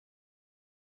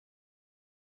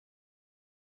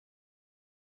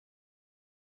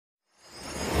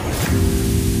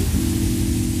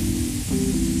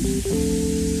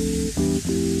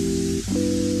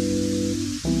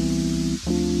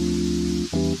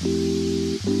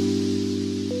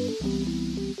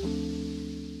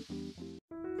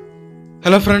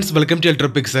Hello friends, welcome to Ultra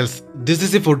Pixels. This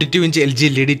is a 42-inch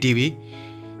LG LED TV.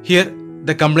 Here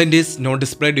the complaint is no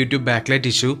display due to backlight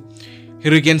issue.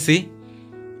 Here you can see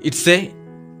it's a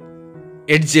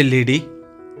edge LED.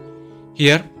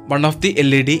 Here one of the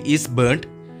LED is burnt.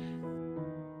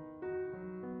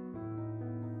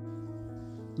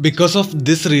 Because of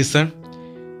this reason,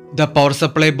 the power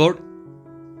supply board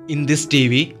in this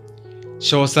TV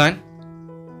shows an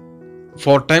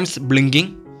 4 times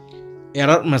blinking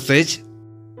error message.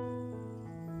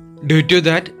 Due to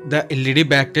that, the LED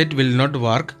backlight will not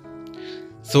work.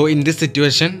 So in this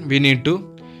situation, we need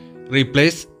to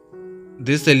replace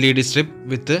this LED strip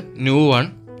with a new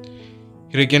one.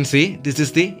 Here you can see this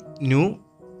is the new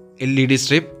LED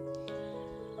strip.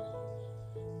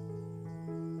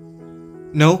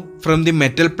 Now from the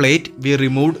metal plate, we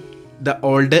removed the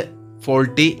old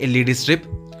faulty LED strip.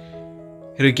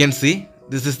 Here you can see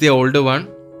this is the old one.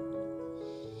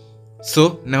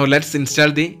 So now let's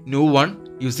install the new one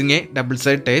using a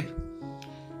double-sided tape.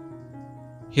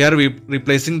 Here we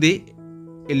replacing the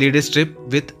LED strip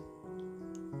with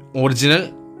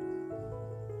original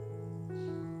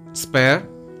spare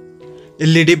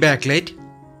LED backlight.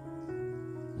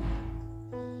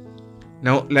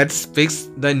 Now let's fix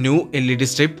the new LED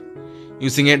strip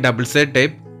using a double-sided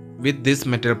tape with this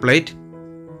metal plate.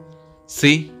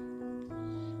 See,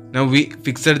 now we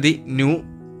fixed the new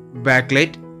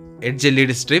backlight edge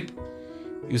LED strip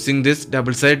using this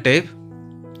double-sided tape.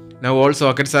 Now all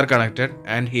sockets are connected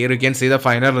and here you can see the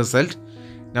final result.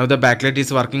 Now the backlight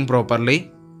is working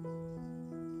properly.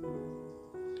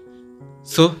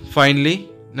 So finally,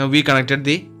 now we connected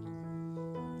the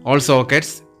all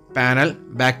sockets panel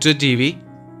back to TV.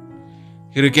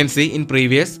 Here you can see in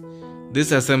previous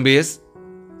this SMPS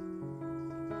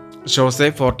shows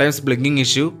a 4 times blinking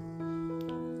issue,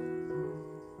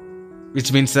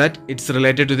 which means that it's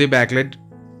related to the backlight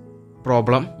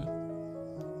problem.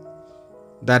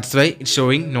 That's why it's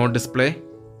showing no display.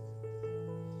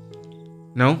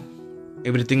 Now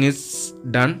everything is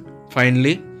done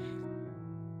finally.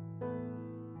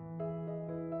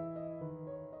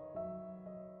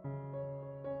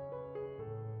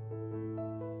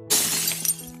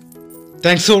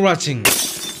 Thanks for watching.